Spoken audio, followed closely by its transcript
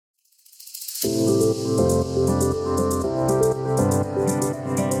Hey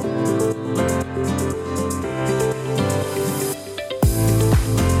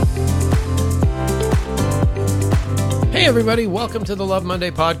everybody, welcome to the Love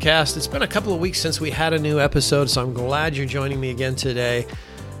Monday podcast. It's been a couple of weeks since we had a new episode, so I'm glad you're joining me again today.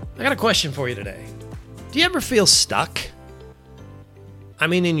 I got a question for you today. Do you ever feel stuck? I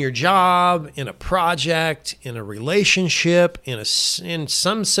mean, in your job, in a project, in a relationship, in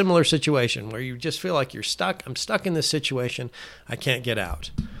some similar situation where you just feel like you're stuck. I'm stuck in this situation. I can't get out.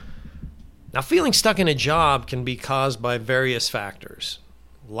 Now, feeling stuck in a job can be caused by various factors.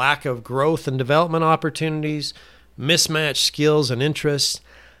 Lack of growth and development opportunities, mismatched skills and interests,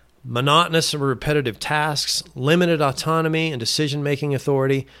 monotonous and repetitive tasks, limited autonomy and decision-making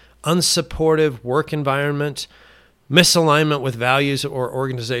authority, unsupportive work environment, misalignment with values or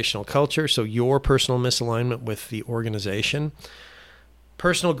organizational culture, so your personal misalignment with the organization,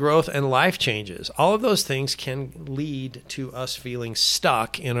 personal growth, and life changes. All of those things can lead to us feeling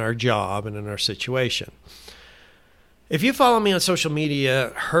stuck in our job and in our situation. If you follow me on social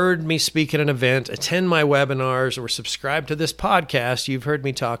media, heard me speak at an event, attend my webinars, or subscribe to this podcast, you've heard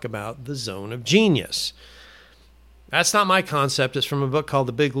me talk about the zone of genius. That's not my concept. It's from a book called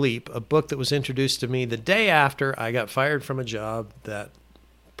The Big Leap, a book that was introduced to me the day after I got fired from a job that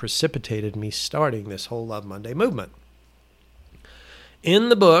precipitated me starting this whole Love Monday movement. In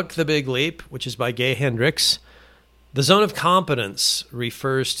the book, The Big Leap, which is by Gay Hendricks, the zone of competence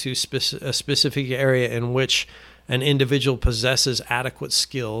refers to a specific area in which an individual possesses adequate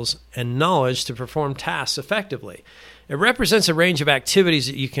skills and knowledge to perform tasks effectively. It represents a range of activities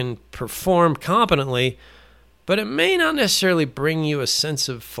that you can perform competently, but it may not necessarily bring you a sense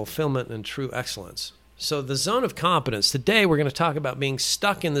of fulfillment and true excellence. So the zone of competence, today we're going to talk about being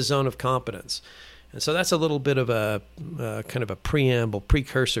stuck in the zone of competence. And so that's a little bit of a kind of a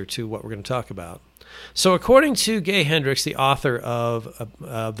precursor to what we're going to talk about. So according to Gay Hendricks, the author of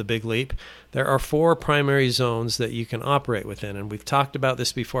The Big Leap, there are 4 primary zones that you can operate within. And we've talked about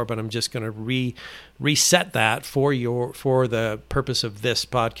this before, but I'm just going to reset that for the purpose of this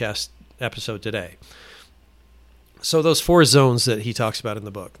podcast episode today. So those 4 zones that he talks about in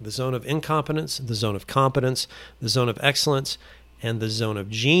the book: the zone of incompetence, the zone of competence, the zone of excellence, and the zone of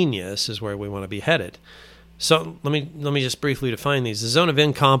genius is where we want to be headed. So let me just briefly define these. The zone of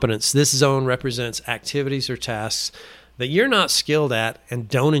incompetence, this zone represents activities or tasks that you're not skilled at and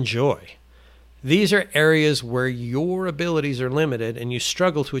don't enjoy. These are areas where your abilities are limited and you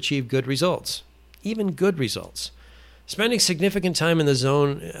struggle to achieve good results, even good results. Spending significant time in the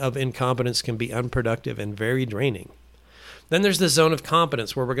zone of incompetence can be unproductive and very draining. Then there's the zone of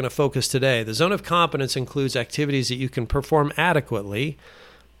competence, where we're going to focus today. The zone of competence includes activities that you can perform adequately,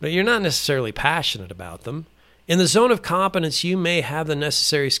 but you're not necessarily passionate about them. In the zone of competence, you may have the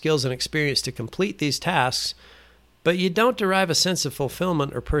necessary skills and experience to complete these tasks, but you don't derive a sense of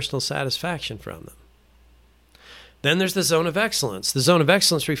fulfillment or personal satisfaction from them. Then there's the zone of excellence. The zone of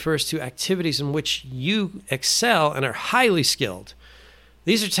excellence refers to activities in which you excel and are highly skilled.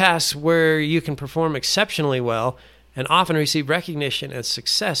 These are tasks where you can perform exceptionally well and often receive recognition and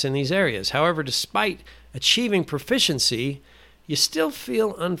success in these areas. However, despite achieving proficiency, you still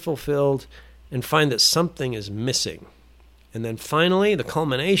feel unfulfilled and find that something is missing. And then finally, the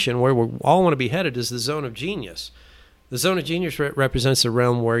culmination, where we all want to be headed, is the zone of genius. The zone of genius represents a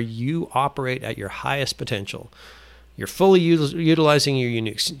realm where you operate at your highest potential. You're fully utilizing your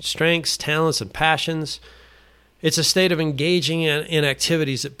unique strengths, talents, and passions. It's a state of engaging in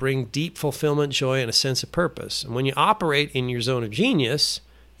activities that bring deep fulfillment, joy, and a sense of purpose. And when you operate in your zone of genius,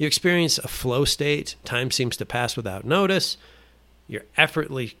 you experience a flow state. Time seems to pass without notice. You're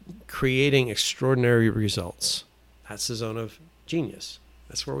effortlessly creating extraordinary results. That's the zone of genius.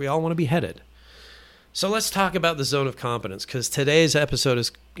 That's where we all want to be headed. So let's talk about the zone of competence, because today's episode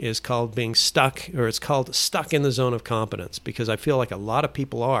is called being stuck, or it's called Stuck in the Zone of Competence, because I feel like a lot of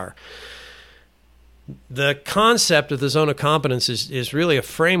people are. The concept of the zone of competence is really a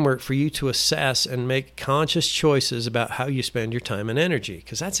framework for you to assess and make conscious choices about how you spend your time and energy,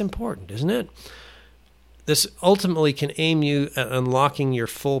 because that's important, isn't it? This ultimately can aim you at unlocking your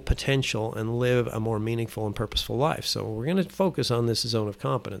full potential and live a more meaningful and purposeful life. So we're going to focus on this zone of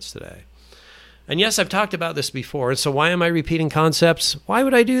competence today. And yes, I've talked about this before. And so why am I repeating concepts? Why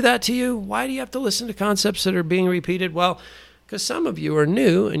would I do that to you? Why do you have to listen to concepts that are being repeated? Well, because some of you are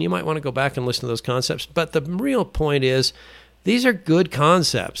new and you might want to go back and listen to those concepts. But the real point is, these are good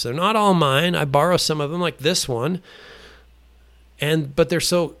concepts. They're not all mine. I borrow some of them, like this one. But they're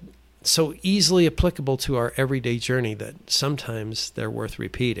so easily applicable to our everyday journey that sometimes they're worth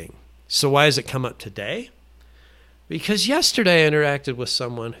repeating. So why has it come up today? because yesterday I interacted with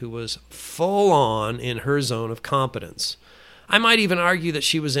someone who was full on in her zone of competence. I might even argue that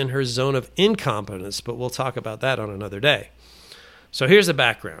she was in her zone of incompetence, but we'll talk about that on another day. So here's the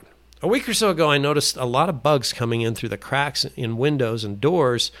background. A week or so ago, I noticed a lot of bugs coming in through the cracks in windows and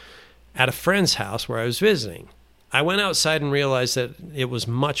doors at a friend's house where I was visiting. I went outside and realized that it was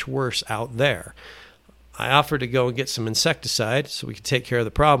much worse out there. I offered to go and get some insecticide so we could take care of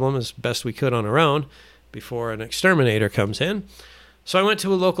the problem as best we could on our own before an exterminator comes in. So I went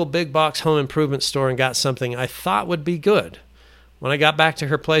to a local big box home improvement store and got something I thought would be good. When I got back to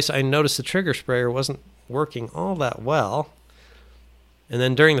her place, I noticed the trigger sprayer wasn't working all that well. And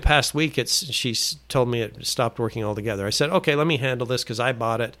then during the past week, she told me it stopped working altogether. I said, okay, let me handle this because I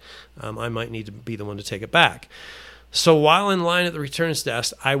bought it. I might need to be the one to take it back. So while in line at the returns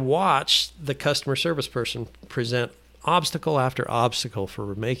desk, I watched the customer service person present obstacle after obstacle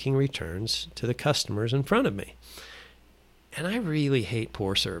for making returns to the customers in front of me. And I really hate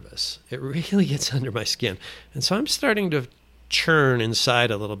poor service. It really gets under my skin. And so I'm starting to churn inside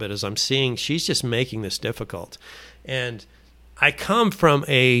a little bit as I'm seeing she's just making this difficult. And I come from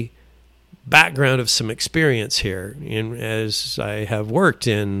a background of some experience here as I have worked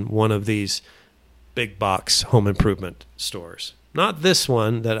in one of these big box home improvement stores. Not this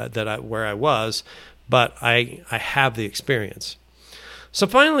one where I was, but I have the experience. So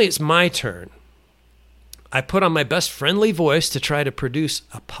finally, it's my turn. I put on my best friendly voice to try to produce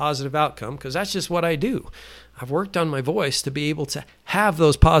a positive outcome because that's just what I do. I've worked on my voice to be able to have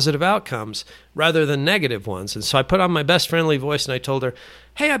those positive outcomes rather than negative ones. And so I put on my best friendly voice and I told her,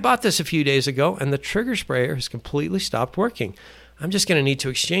 hey, I bought this a few days ago and the trigger sprayer has completely stopped working. I'm just going to need to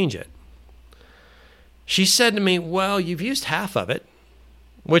exchange it. She said to me, well, you've used half of it,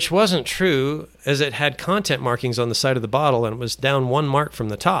 which wasn't true as it had content markings on the side of the bottle and it was down one mark from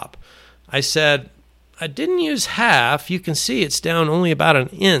the top. I said, I didn't use half. You can see it's down only about an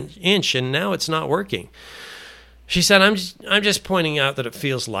inch and now it's not working. She said, I'm just pointing out that it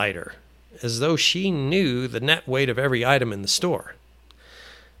feels lighter, as though she knew the net weight of every item in the store.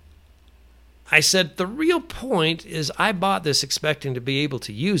 I said, the real point is I bought this expecting to be able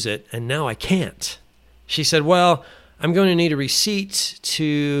to use it, and now I can't. She said, well, I'm going to need a receipt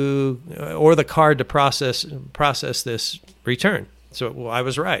or the card to process this return. So I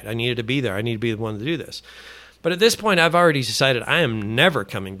was right. I needed to be there. I need to be the one to do this. But at this point, I've already decided I am never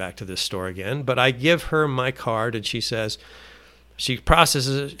coming back to this store again. But I give her my card, and she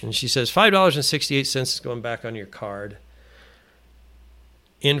processes it, and she says, $5.68 is going back on your card.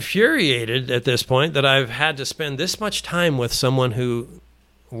 Infuriated at this point that I've had to spend this much time with someone who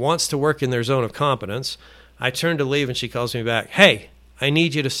wants to work in their zone of competence, I turn to leave, and she calls me back, hey, I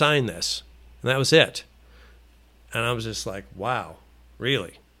need you to sign this. And that was it. And I was just like, wow,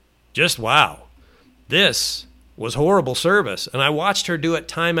 really? Just wow. This was horrible service. And I watched her do it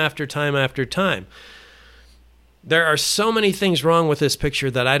time after time after time. There are so many things wrong with this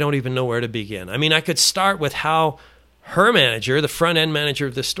picture that I don't even know where to begin. I mean, I could start with how her manager, the front-end manager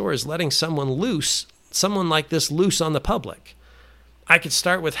of this store, is letting someone like this loose on the public. I could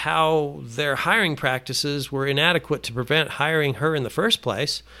start with how their hiring practices were inadequate to prevent hiring her in the first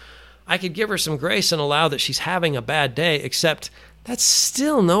place. I could give her some grace and allow that she's having a bad day, except that's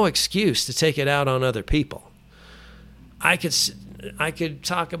still no excuse to take it out on other people. I could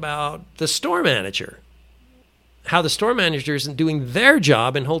talk about the store manager, how the store manager isn't doing their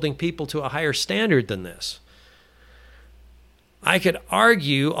job in holding people to a higher standard than this. I could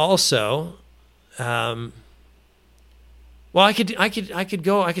argue also, I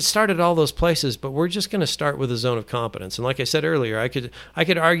could start at all those places, but we're just going to start with a zone of competence. And like I said earlier, I could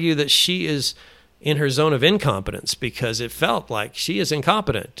argue that she is in her zone of incompetence because it felt like she is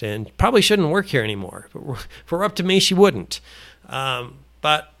incompetent and probably shouldn't work here anymore. If it were up to me, she wouldn't.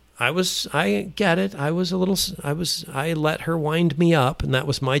 But I get it. I let her wind me up, and that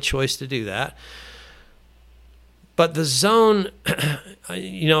was my choice to do that. But the zone,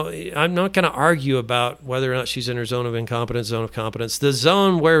 I'm not going to argue about whether or not she's in her zone of incompetence, zone of competence. The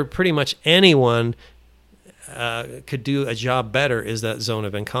zone where pretty much anyone could do a job better is that zone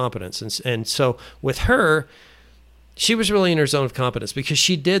of incompetence. And so with her, she was really in her zone of competence because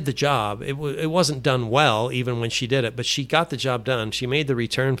she did the job. It wasn't done well even when she did it, but she got the job done. She made the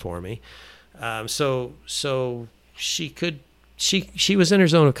return for me. So she was in her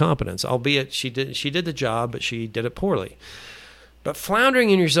zone of competence, albeit she did the job, but she did it poorly. But floundering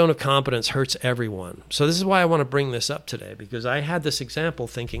in your zone of competence hurts everyone. So this is why I want to bring this up today, because I had this example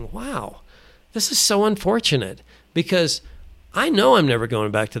thinking, wow, this is so unfortunate, because I know I'm never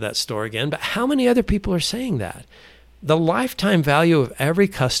going back to that store again, but how many other people are saying that? the lifetime value of every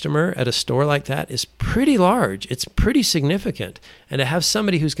customer at a store like that is pretty large. It's pretty significant. And to have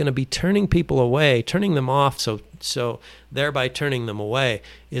somebody who's going to be turning people away, turning them off, so thereby turning them away,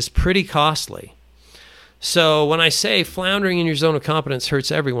 is pretty costly. So when I say floundering in your zone of competence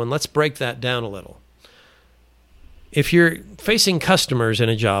hurts everyone, let's break that down a little. If you're facing customers in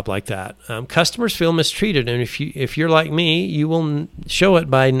a job like that, customers feel mistreated, and if you're like me, you will show it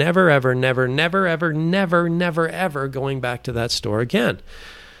by never, ever, never, never, ever, never, never, ever going back to that store again.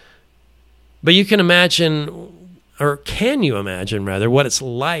 But you can imagine, or can you imagine rather, what it's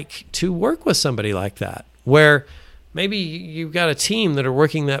like to work with somebody like that, where maybe you've got a team that are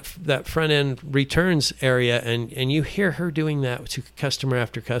working that front end returns area, and you hear her doing that to customer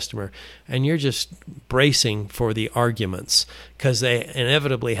after customer, and you're just bracing for the arguments because they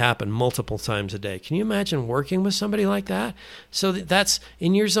inevitably happen multiple times a day. Can you imagine working with somebody like that? So that's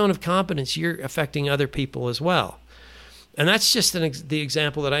in your zone of competence. You're affecting other people as well, and that's just the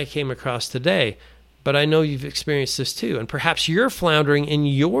example that I came across today. But I know you've experienced this too, and perhaps you're floundering in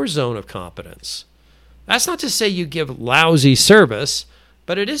your zone of competence. That's not to say you give lousy service,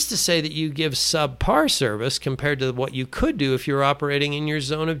 but it is to say that you give subpar service compared to what you could do if you're operating in your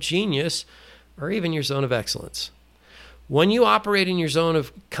zone of genius or even your zone of excellence. When you operate in your zone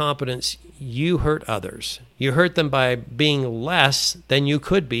of competence, you hurt others. You hurt them by being less than you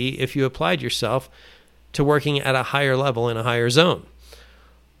could be if you applied yourself to working at a higher level in a higher zone.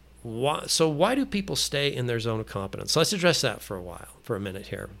 So why do people stay in their zone of competence? Let's address that for a minute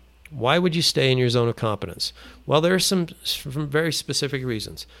here. Why would you stay in your zone of competence? Well, there are some very specific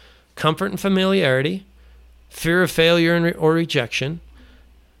reasons. Comfort and familiarity, fear of failure or rejection,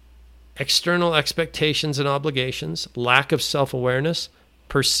 external expectations and obligations, lack of self-awareness,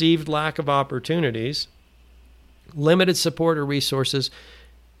 perceived lack of opportunities, limited support or resources,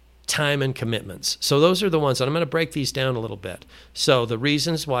 time and commitments. So those are the ones, and I'm going to break these down a little bit. So the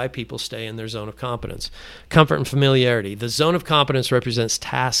reasons why people stay in their zone of competence. Comfort and familiarity. The zone of competence represents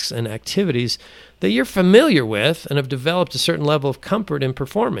tasks and activities that you're familiar with and have developed a certain level of comfort in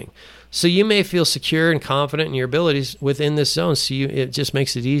performing. So you may feel secure and confident in your abilities within this zone, so it just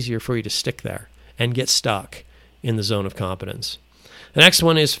makes it easier for you to stick there and get stuck in the zone of competence. The next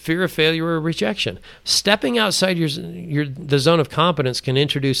one is fear of failure or rejection. Stepping outside the zone of competence can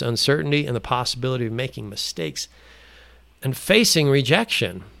introduce uncertainty and the possibility of making mistakes and facing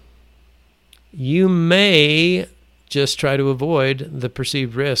rejection. You may just try to avoid the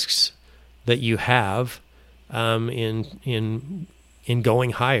perceived risks that you have in going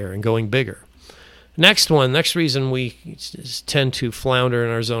higher and going bigger. Next reason we tend to flounder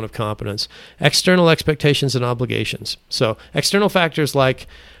in our zone of competence, external expectations and obligations. So external factors like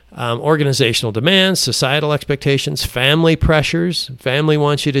organizational demands, societal expectations, family pressures. Family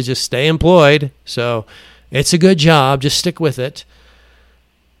wants you to just stay employed, so it's a good job, just stick with it.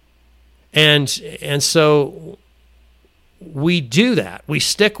 And so we do that. We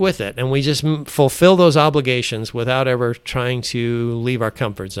stick with it, and we just fulfill those obligations without ever trying to leave our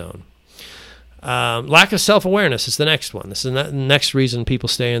comfort zone. Lack of self-awareness is the next one. This is the next reason people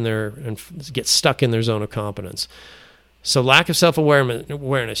stay in there and get stuck in their zone of competence. So lack of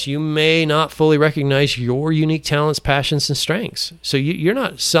self-awareness. You may not fully recognize your unique talents, passions, and strengths. So you're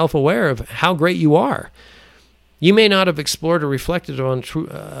not self-aware of how great you are. You may not have explored or reflected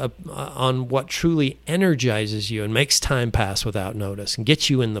on what truly energizes you and makes time pass without notice and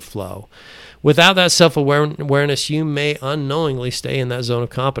gets you in the flow. Without that self-awareness, you may unknowingly stay in that zone of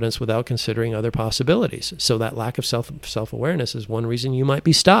competence without considering other possibilities. So that lack of self-awareness is one reason you might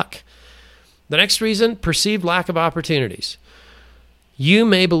be stuck. The next reason, perceived lack of opportunities. You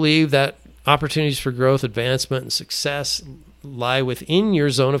may believe that opportunities for growth, advancement, and success lie within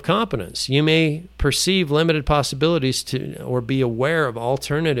your zone of competence. You may perceive limited possibilities or be aware of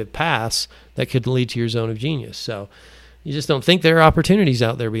alternative paths that could lead to your zone of genius. So you just don't think there are opportunities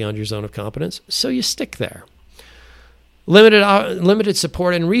out there beyond your zone of competence, so you stick there. Limited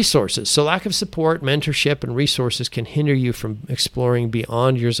support and resources. So lack of support, mentorship, and resources can hinder you from exploring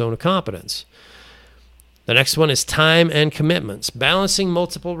beyond your zone of competence. The next one is time and commitments. Balancing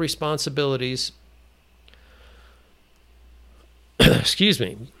multiple responsibilities. Excuse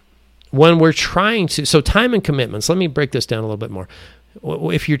me. When we're trying to, so time and commitments, let me break this down a little bit more.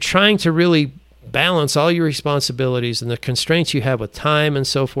 If you're trying to really balance all your responsibilities and the constraints you have with time and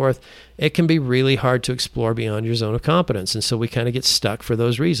so forth, it can be really hard to explore beyond your zone of competence. And so we kind of get stuck for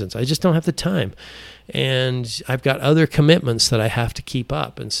those reasons. I just don't have the time. And I've got other commitments that I have to keep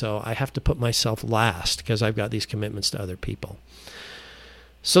up. And so I have to put myself last because I've got these commitments to other people.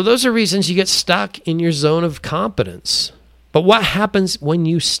 So those are reasons you get stuck in your zone of competence. But what happens when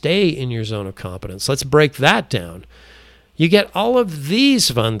you stay in your zone of competence? Let's break that down. You get all of these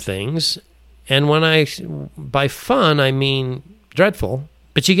fun things, and by fun, I mean dreadful,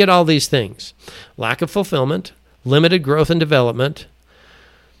 but you get all these things. Lack of fulfillment, limited growth and development,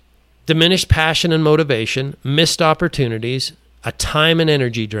 diminished passion and motivation, missed opportunities, a time and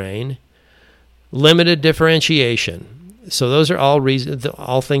energy drain, limited differentiation. So those are all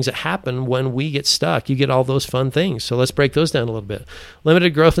things that happen when we get stuck. You get all those fun things. So let's break those down a little bit.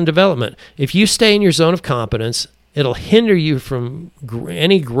 Limited growth and development. If you stay in your zone of competence, it'll hinder you from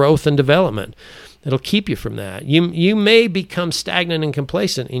any growth and development. It'll keep you from that. You may become stagnant and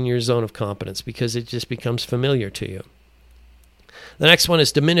complacent in your zone of competence because it just becomes familiar to you. The next one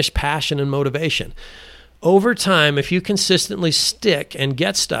is diminished passion and motivation. Over time, if you consistently stick and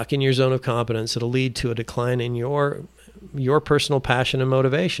get stuck in your zone of competence, it'll lead to a decline in your personal passion and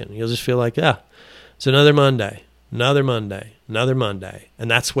motivation. You'll just feel like, it's another Monday. And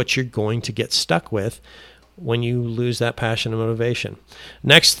that's what you're going to get stuck with when you lose that passion and motivation.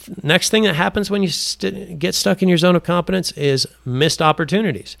 Next thing that happens when you get stuck in your zone of competence is missed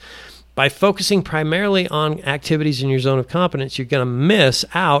opportunities. By focusing primarily on activities in your zone of competence, you're going to miss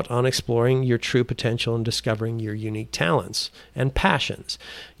out on exploring your true potential and discovering your unique talents and passions.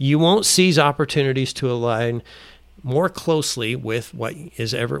 You won't seize opportunities to align more closely with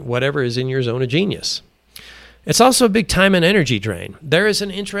whatever is in your zone of genius. It's also a big time and energy drain. There is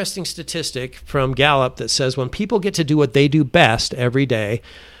an interesting statistic from Gallup that says when people get to do what they do best every day,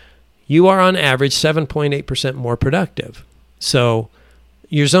 you are on average 7.8% more productive. So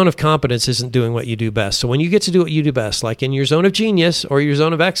your zone of competence isn't doing what you do best. So when you get to do what you do best, like in your zone of genius or your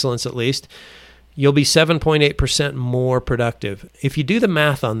zone of excellence at least, you'll be 7.8% more productive. If you do the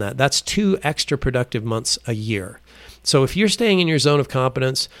math on that, that's 2 extra productive months a year. So if you're staying in your zone of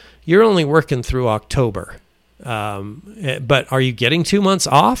competence, you're only working through October. But are you getting 2 months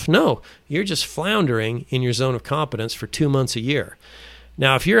off? No, you're just floundering in your zone of competence for 2 months a year.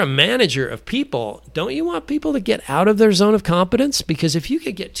 Now, if you're a manager of people, don't you want people to get out of their zone of competence? Because if you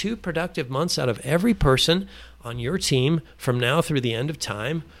could get 2 productive months out of every person on your team from now through the end of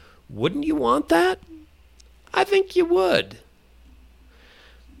time, wouldn't you want that? I think you would.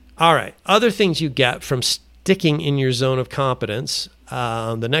 All right, other things you get from sticking in your zone of competence.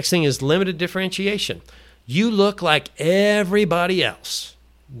 The next thing is limited differentiation. You look like everybody else.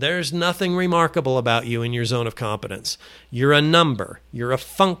 There's nothing remarkable about you in your zone of competence. You're a number. You're a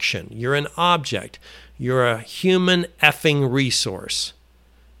function. You're an object. You're a human effing resource.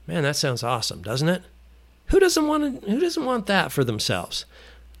 Man, that sounds awesome, doesn't it? Who doesn't want that for themselves?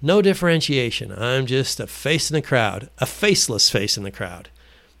 No differentiation. I'm just a face in the crowd, a faceless face in the crowd.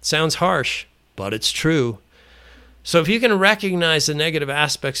 Sounds harsh, but it's true. So if you can recognize the negative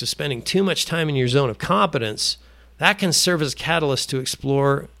aspects of spending too much time in your zone of competence, that can serve as a catalyst to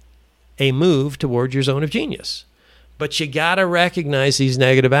explore a move toward your zone of genius. But you got to recognize these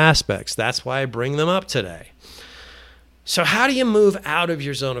negative aspects. That's why I bring them up today. So how do you move out of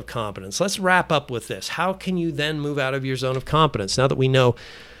your zone of competence? Let's wrap up with this. How can you then move out of your zone of competence? Now that we know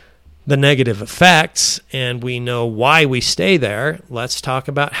the negative effects and we know why we stay there, let's talk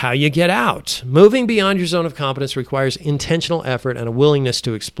about how you get out. Moving beyond your zone of competence requires intentional effort and a willingness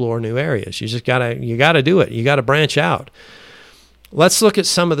to explore new areas. You gotta do it. You gotta branch out. Let's look at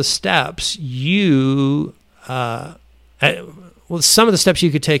some of the steps some of the steps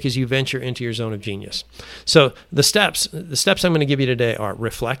you could take as you venture into your zone of genius. So the steps I'm going to give you today are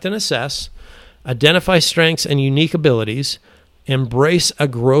reflect and assess, identify strengths and unique abilities, embrace a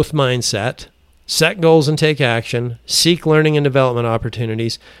growth mindset, set goals and take action, seek learning and development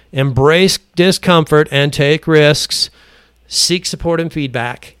opportunities, embrace discomfort and take risks, seek support and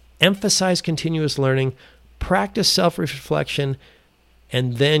feedback, emphasize continuous learning, practice self-reflection,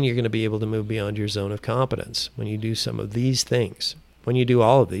 and then you're going to be able to move beyond your zone of competence when you do some of these things. When you do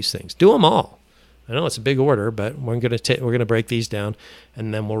all of these things, do them all. I know it's a big order, but we're going to break these down,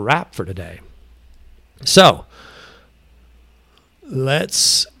 and then we'll wrap for today. So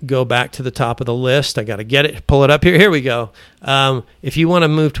let's go back to the top of the list. I got to get it, pull it up here. Here we go. If you want to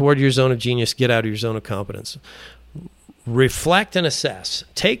move toward your zone of genius, get out of your zone of competence. Reflect and assess.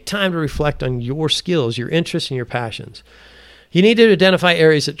 Take time to reflect on your skills, your interests, and your passions. You need to identify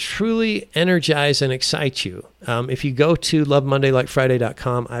areas that truly energize and excite you. If you go to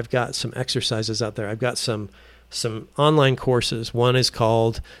lovemondaylikeFriday.com, I've got some exercises out there. I've got some online courses. One is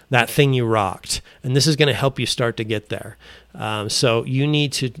called That Thing You Rocked, and this is going to help you start to get there. So you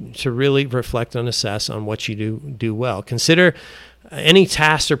need to really reflect and assess on what you do well. Consider any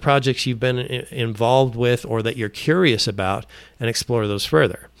tasks or projects you've been involved with or that you're curious about and explore those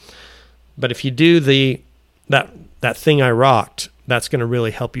further. But if you do that thing I rocked, that's going to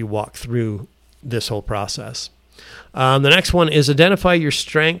really help you walk through this whole process. The next one is identify your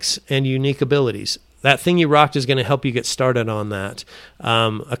strengths and unique abilities. That thing you rocked is going to help you get started on that.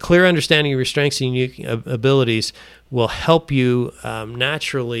 A clear understanding of your strengths and unique abilities will help you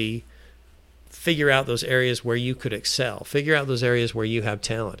naturally figure out those areas where you could excel. Figure out those areas where you have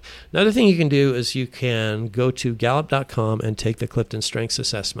talent. Another thing you can do is you can go to Gallup.com and take the Clifton Strengths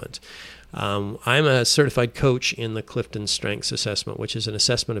Assessment. I'm a certified coach in the Clifton Strengths Assessment, which is an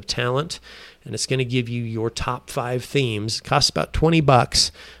assessment of talent, and it's going to give you your top 5 themes. It costs about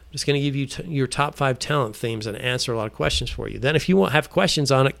 $20. It's going to give you your top 5 talent themes and answer a lot of questions for you. Then if you have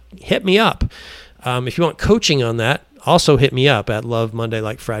questions on it, hit me up. If you want coaching on that, also hit me up at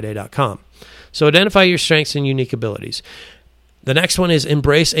lovemondaylikeFriday.com. So identify your strengths and unique abilities. The next one is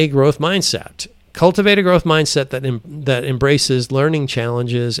embrace a growth mindset. Cultivate a growth mindset that embraces learning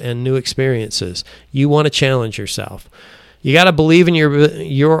challenges and new experiences. You want to challenge yourself. You got to believe in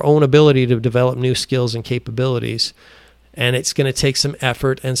your own ability to develop new skills and capabilities. And it's going to take some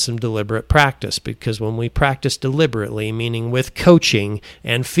effort and some deliberate practice, because when we practice deliberately, meaning with coaching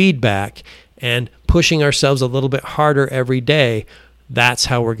and feedback and pushing ourselves a little bit harder every day, that's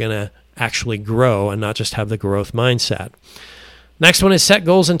how we're going to actually grow and not just have the growth mindset. Next one is set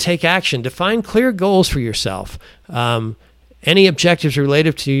goals and take action. Define clear goals for yourself. Any objectives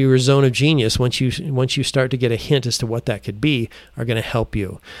related to your zone of genius, once you start to get a hint as to what that could be, are going to help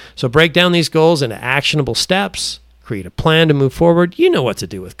you. So break down these goals into actionable steps. Create a plan to move forward. You know what to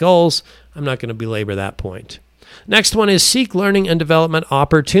do with goals. I'm not going to belabor that point. Next one is seek learning and development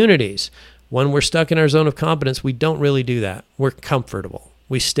opportunities. When we're stuck in our zone of competence, we don't really do that. We're comfortable.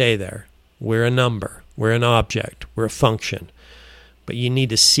 We stay there. We're a number. We're an object. We're a function. But you need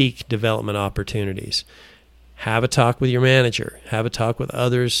to seek development opportunities. Have a talk with your manager. Have a talk with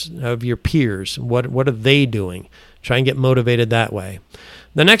others of your peers. What are they doing? Try and get motivated that way.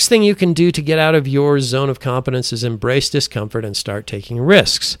 The next thing you can do to get out of your zone of competence is embrace discomfort and start taking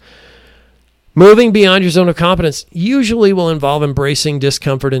risks. Moving beyond your zone of competence usually will involve embracing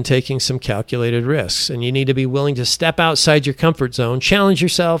discomfort and taking some calculated risks. And you need to be willing to step outside your comfort zone, challenge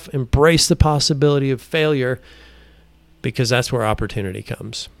yourself, embrace the possibility of failure, because that's where opportunity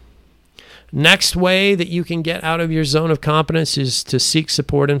comes. Next way that you can get out of your zone of competence is to seek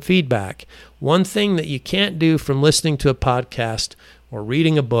support and feedback. One thing that you can't do from listening to a podcast or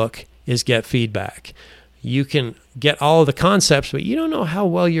reading a book is get feedback. You can get all of the concepts, but you don't know how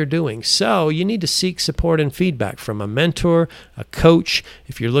well you're doing. So you need to seek support and feedback from a mentor, a coach.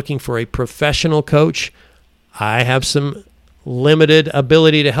 If you're looking for a professional coach, I have some limited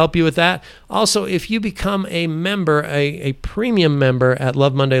ability to help you with that. Also, if you become a member, a premium member at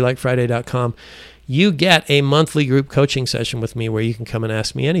lovemondaylikeFriday.com, you get a monthly group coaching session with me where you can come and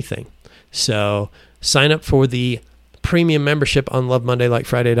ask me anything. So sign up for the premium membership on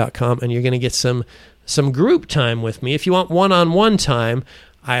lovemondaylikeFriday.com, and you're going to get some group time with me. If you want one-on-one time,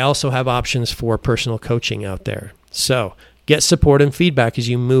 I also have options for personal coaching out there. So get support and feedback as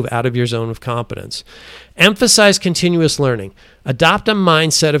you move out of your zone of competence. Emphasize continuous learning. Adopt a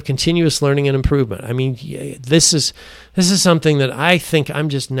mindset of continuous learning and improvement. I mean, this is something that I think I'm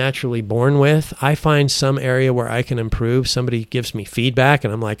just naturally born with. I find some area where I can improve. Somebody gives me feedback,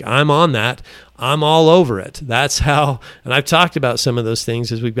 and I'm like, I'm on that. I'm all over it. That's how, and I've talked about some of those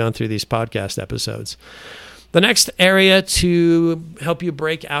things as we've gone through these podcast episodes. The next area to help you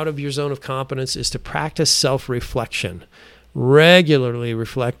break out of your zone of competence is to practice self-reflection. Regularly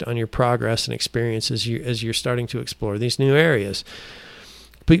reflect on your progress and experience as you're starting to explore these new areas,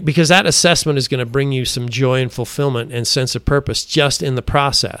 because that assessment is going to bring you some joy and fulfillment and sense of purpose just in the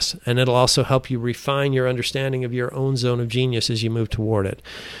process, and it'll also help you refine your understanding of your own zone of genius as you move toward it.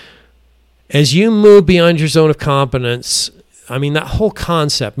 As you move beyond your zone of competence, I mean, that whole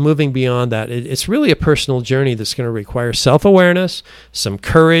concept, moving beyond that, it's really a personal journey that's going to require self-awareness, some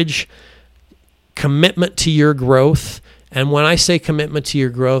courage, commitment to your growth. And when I say commitment to your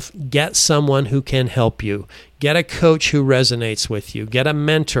growth, get someone who can help you. Get a coach who resonates with you. Get a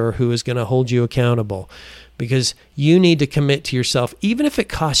mentor who is going to hold you accountable, because you need to commit to yourself, even if it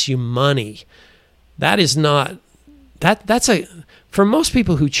costs you money. That is not, for most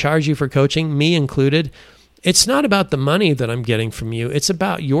people who charge you for coaching, me included, it's not about the money that I'm getting from you. It's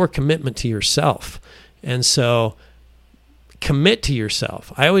about your commitment to yourself. And so commit to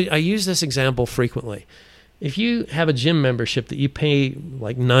yourself. I use this example frequently. If you have a gym membership that you pay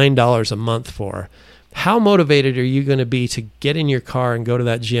like $9 a month for, How motivated are you going to be to get in your car and go to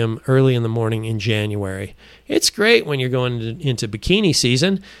that gym early in the morning in January? It's great when you're going into bikini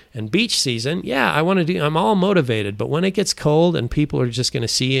season and beach season. Yeah, I'm all motivated. But when it gets cold and people are just going to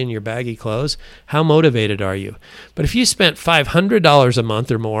see you in your baggy clothes, how motivated are you? But if you spent $500 a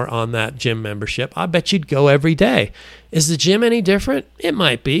month or more on that gym membership, I bet you'd go every day. Is the gym any different? It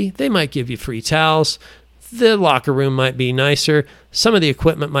might be. They might give you free towels. The locker room might be nicer. Some of the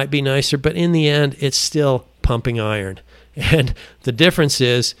equipment might be nicer, but in the end, it's still pumping iron. And the difference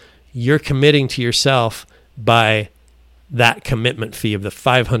is you're committing to yourself by that commitment fee of the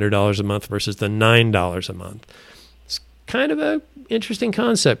 $500 a month versus the $9 a month. It's kind of an interesting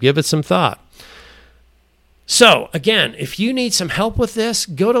concept. Give it some thought. So, again, if you need some help with this,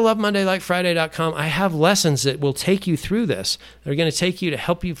 go to lovemondaylikefriday.com. I have lessons that will take you through this. They're going to take you to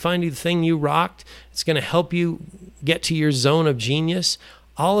help you find the thing you rocked. It's going to help you get to your zone of genius.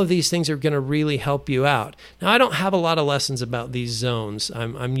 All of these things are going to really help you out. Now, I don't have a lot of lessons about these zones.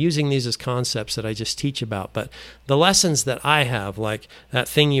 I'm using these as concepts that I just teach about. But the lessons that I have, like that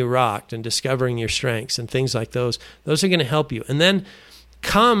thing you rocked and discovering your strengths and things like those are going to help you. And then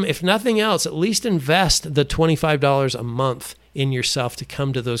come, if nothing else, at least invest the $25 a month in yourself to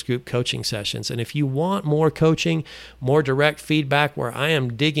come to those group coaching sessions. And if you want more coaching, more direct feedback where I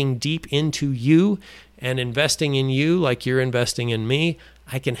am digging deep into you and investing in you like you're investing in me,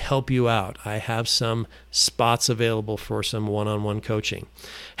 I can help you out. I have some spots available for some one-on-one coaching.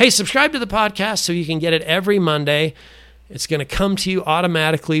 Hey, subscribe to the podcast so you can get it every Monday. It's going to come to you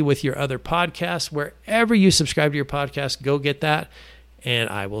automatically with your other podcasts. Wherever you subscribe to your podcast, go get that.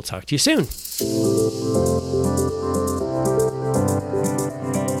 And I will talk to you soon.